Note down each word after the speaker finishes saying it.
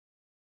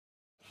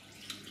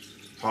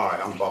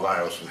Hi, I'm Bob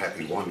Ailes from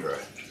Happy Wanderer.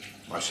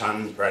 My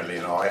son Bradley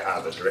and I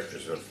are the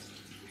directors of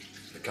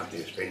the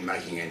company that's been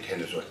making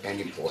antennas and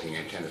importing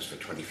antennas for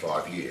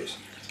 25 years.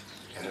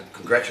 And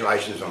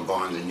congratulations on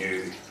buying the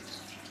new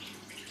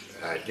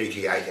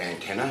DT8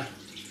 antenna.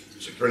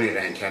 It's a brilliant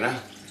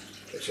antenna.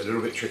 It's a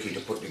little bit tricky to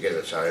put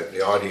together, so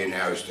the idea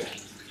now is to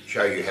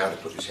show you how to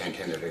put this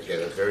antenna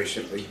together very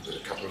simply with a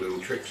couple of little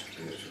tricks,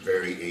 and it's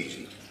very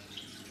easy.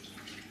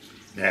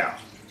 Now,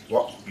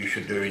 what you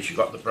should do is you've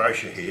got the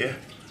brochure here,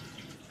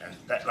 and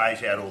that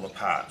lays out all the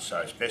parts, so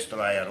it's best to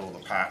lay out all the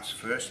parts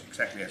first,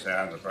 exactly as they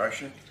are in the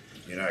brochure.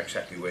 You know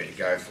exactly where to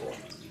go for.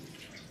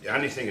 The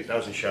only thing it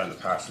doesn't show in the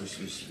parts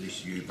is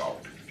this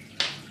U-bolt.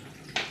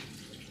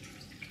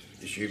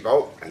 This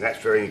U-bolt, and that's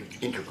very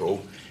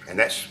integral, and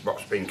that's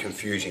what's been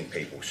confusing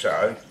people.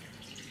 So,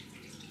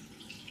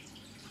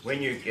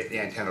 when you get the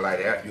antenna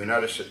laid out, you'll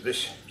notice that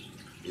this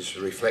is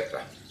the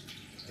reflector.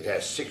 It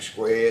has 6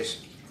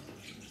 squares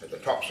at the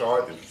top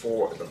side and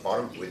 4 at the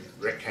bottom with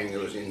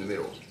rectangles in the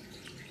middle.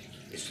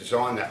 It's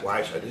designed that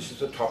way, so this is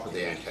the top of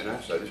the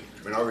antenna. So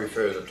when I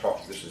refer to the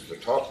top, this is the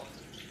top,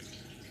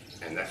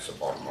 and that's the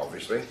bottom,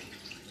 obviously.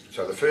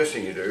 So the first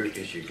thing you do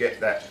is you get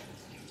that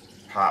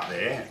part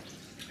there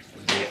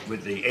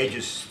with the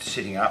edges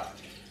sitting up,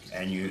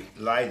 and you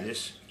lay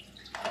this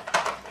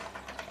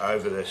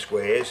over the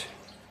squares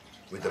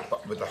with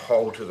the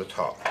hole to the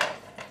top.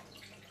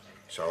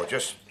 So I'll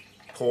just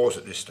pause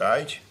at this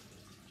stage.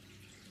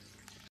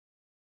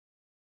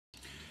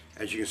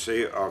 As you can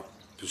see, I've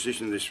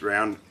positioned this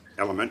round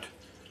element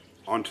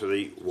onto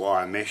the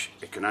wire mesh.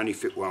 It can only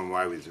fit one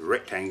way with the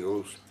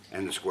rectangles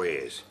and the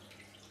squares.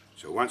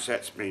 So once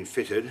that's been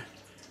fitted,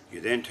 you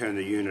then turn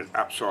the unit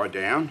upside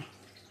down,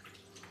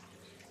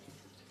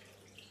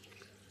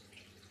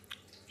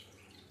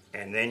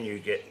 and then you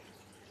get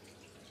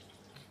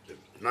the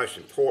most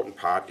important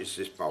part is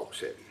this bolt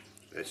set.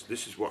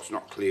 This is what's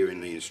not clear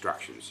in the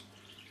instructions.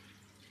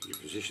 You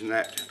position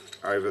that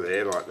over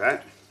there like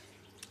that,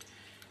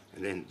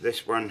 and then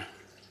this one,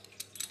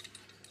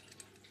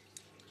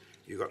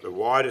 you've got the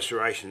wider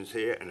serrations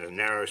here and the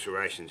narrow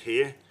serrations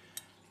here.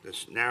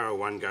 This narrow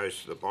one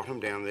goes to the bottom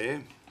down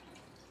there,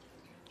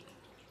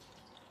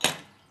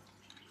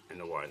 and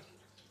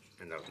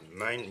the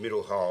main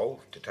middle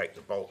hole to take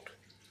the bolt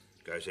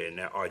goes there.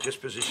 Now I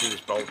just position this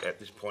bolt at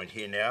this point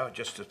here now,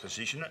 just to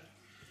position it.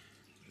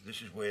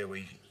 This is where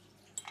we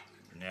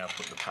now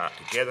put the part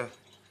together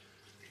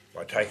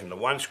by taking the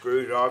one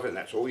screwdriver, and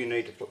that's all you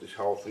need to put this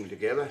whole thing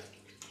together,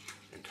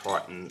 and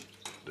tighten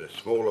the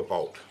smaller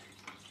bolt.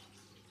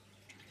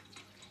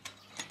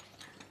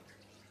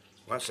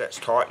 Once that's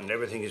tight and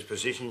everything is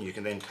positioned, you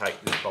can then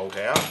take this bolt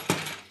out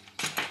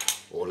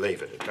or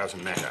leave it, it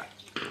doesn't matter.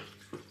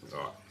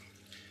 Right.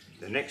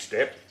 The next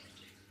step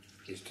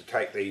is to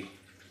take the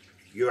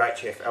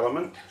UHF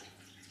element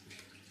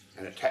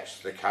and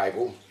attach the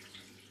cable,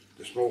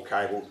 the small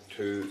cable,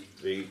 to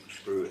the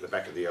screw at the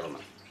back of the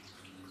element.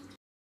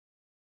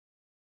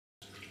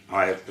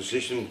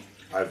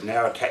 I've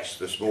now attached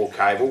the small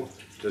cable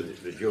to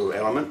the dual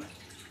element,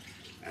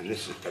 and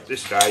at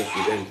this stage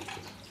you then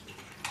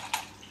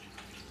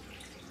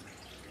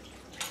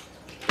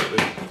put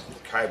the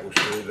cable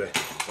through the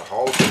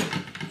hole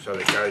so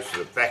that it goes to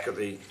the back of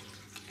the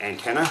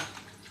antenna,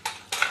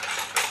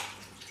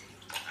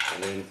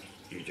 and then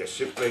you just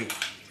simply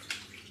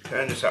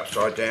turn this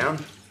upside down,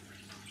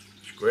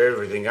 square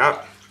everything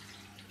up,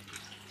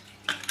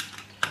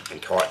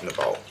 and tighten the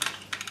bolt.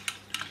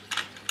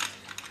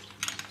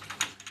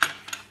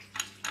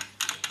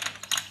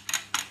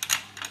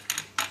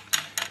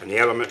 And the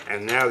element,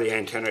 and now the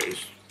antenna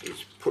is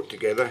put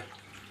together.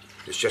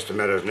 It's just a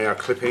matter of now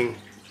clipping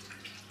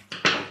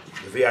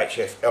the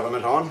VHF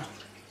element on.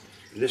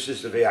 And this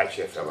is the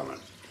VHF element.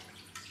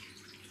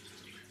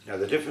 Now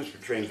the difference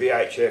between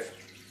VHF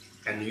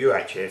and the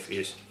UHF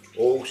is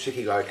all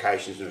city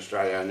locations in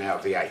Australia are now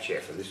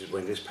VHF, and this is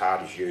when this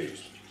part is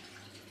used.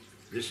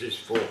 This is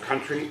for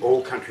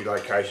all country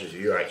locations are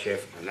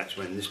UHF, and that's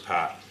when this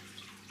part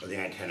of the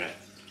antenna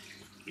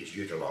is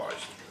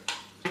utilised.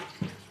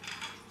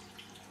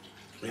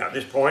 Now at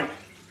this point,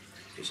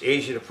 it's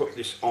easy to put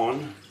this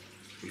on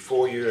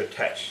before you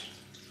attach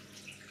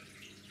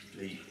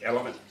the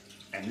element,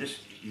 and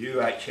this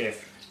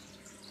UHF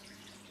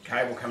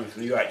cable coming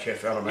from the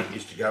UHF element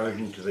is to go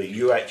into the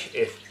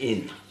UHF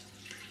in,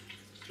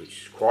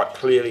 which is quite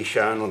clearly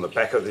shown on the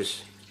back of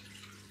this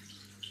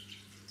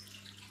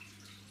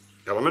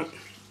element.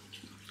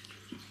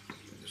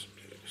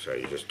 So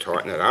you just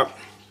tighten it up,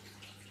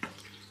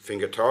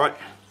 finger tight,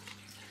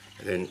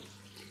 and then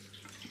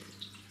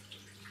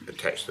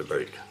attach the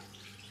boot.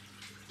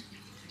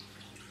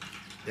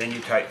 Then you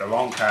take the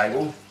long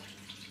cable,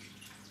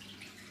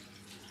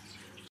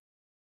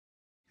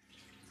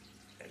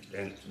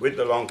 and with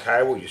the long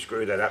cable you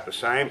screw that up the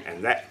same,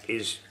 and that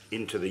is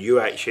into the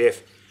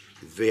UHF,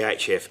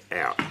 VHF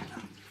out.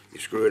 You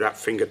screw it up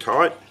finger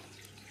tight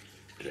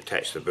and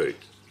attach the boot.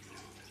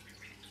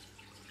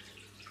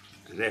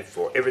 And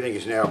therefore everything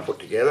is now put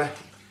together.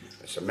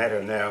 It's a matter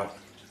of now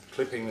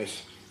clipping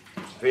this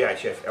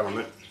VHF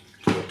element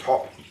to to the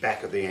top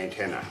back of the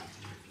antenna.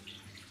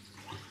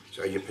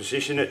 So you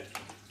position it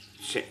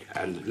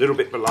a little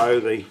bit below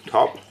the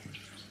top,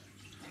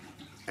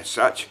 as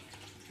such,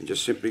 and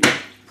just simply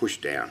push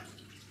down.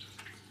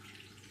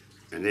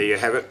 And there you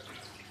have it.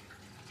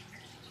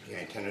 The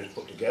antenna is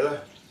put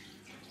together.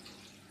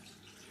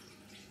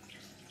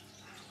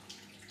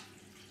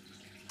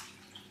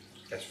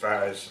 As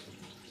far as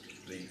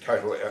the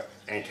total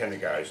antenna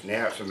goes.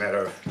 Now it's a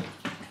matter of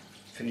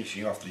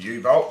finishing off the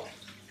U-bolt.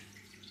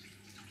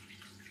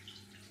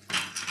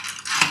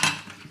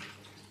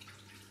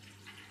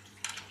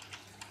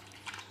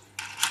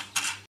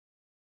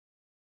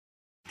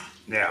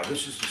 Now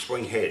this is the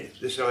swing head.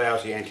 This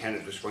allows the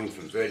antenna to swing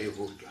from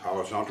vertical to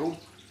horizontal,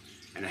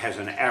 and it has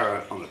an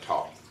arrow on the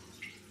top.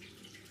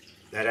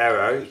 That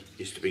arrow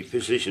is to be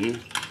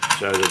positioned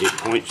so that it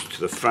points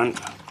to the front.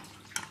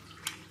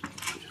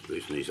 Just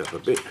loosen these up a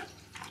bit.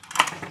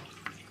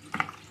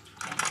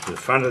 To the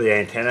front of the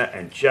antenna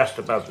and just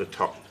above the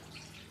top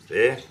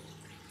there.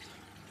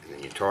 And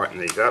then you tighten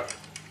these up.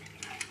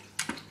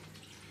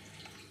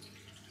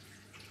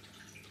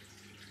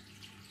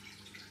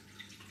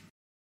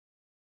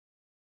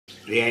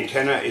 The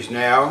antenna is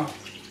now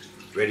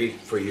ready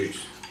for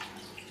use.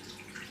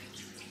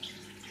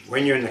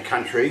 When you're in the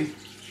country,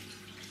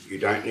 you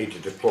don't need to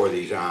deploy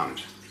these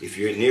arms. If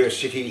you're near a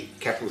city,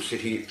 capital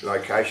city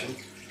location,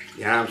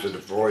 the arms are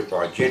deployed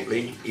by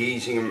gently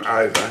easing them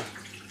over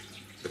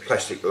the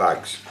plastic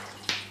lugs.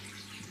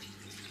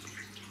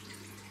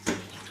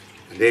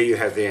 And there you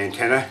have the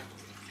antenna.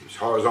 It's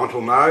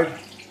horizontal mode,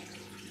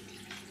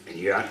 and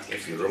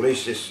if you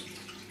release this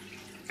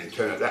and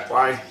turn it that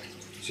way,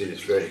 it's in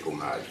its vertical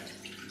mode.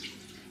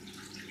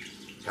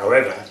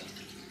 However,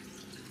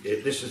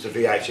 this is the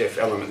VHF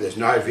element. There's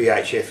no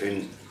VHF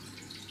in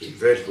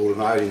vertical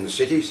mode in the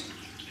cities,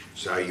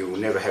 so you will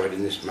never have it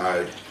in this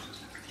mode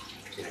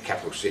in a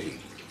capital city.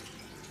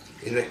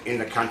 In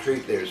the country,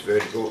 there is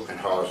vertical and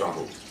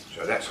horizontal.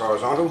 So that's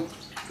horizontal,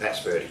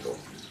 that's vertical.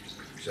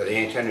 So the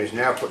antenna is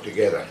now put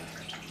together.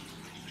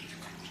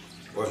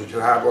 Wasn't too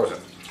hard, was it?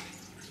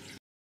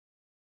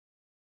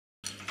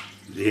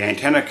 The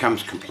antenna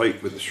comes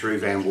complete with the Shrew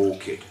Van Wall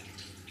kit.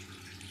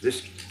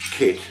 This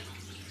kit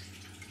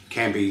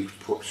can be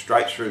put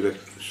straight through the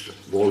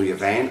wall of your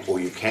van,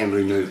 or you can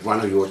remove one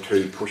of your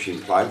two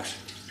push-in plugs.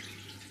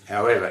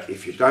 However,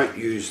 if you don't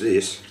use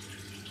this,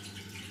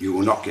 you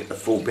will not get the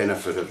full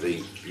benefit of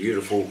the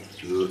beautiful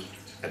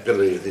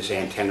ability of this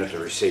antenna to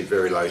receive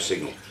very low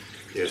signal.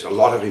 There's a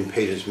lot of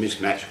impedance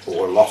mismatch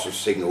or loss of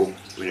signal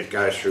when it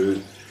goes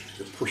through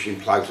the push-in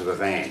plugs of a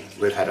van.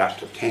 We've had up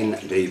to 10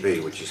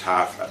 dB, which is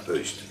half a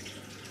boost.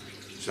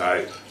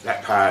 So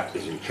that part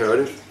is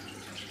imperative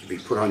to be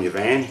put on your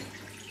van.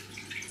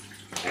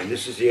 And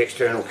this is the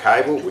external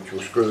cable, which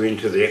will screw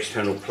into the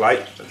external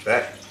plate of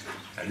that.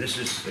 And this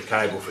is the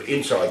cable for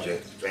inside your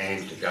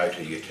van to go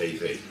to your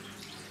TV.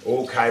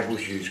 All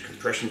cables use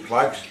compression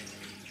plugs,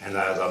 and they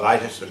are the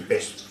latest and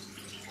best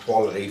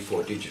quality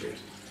for digital.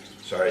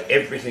 So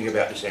everything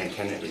about this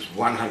antenna is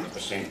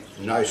 100%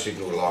 no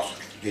signal loss,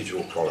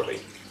 digital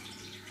quality.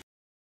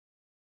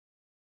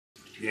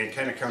 The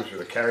antenna comes with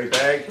a carry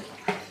bag.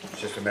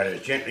 It's just a matter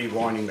of gently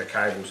winding the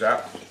cables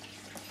up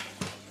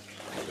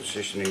and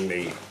positioning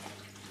the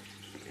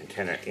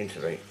antenna into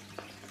the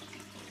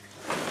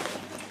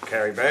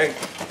carry bag.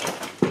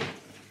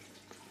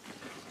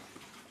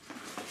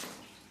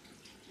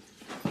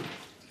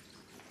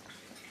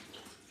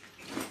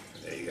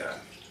 There you go.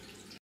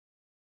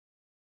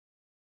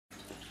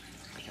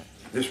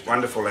 This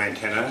wonderful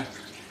antenna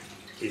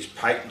is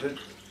patented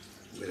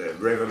with a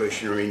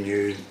revolutionary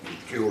new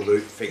dual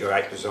loop figure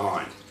 8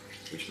 design,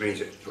 which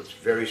means it puts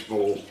very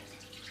small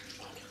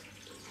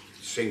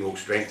single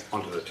strength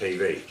onto the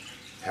TV.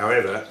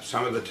 However,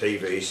 some of the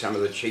TVs, some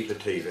of the cheaper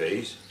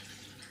TVs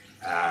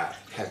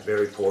have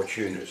very poor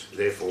tuners.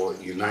 Therefore,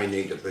 you may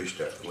need a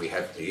booster. We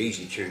have the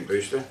Easy Tune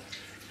booster,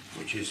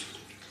 which is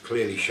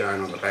clearly shown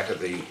on the back of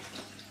the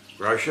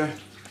brochure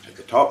at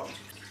the top,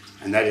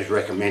 and that is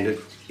recommended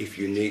if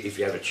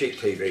you have a cheap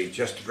TV,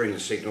 just to bring the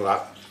signal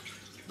up.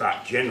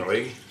 But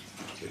generally,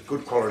 with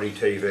good quality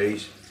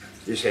TVs,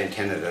 this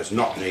antenna does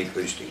not need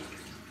boosting.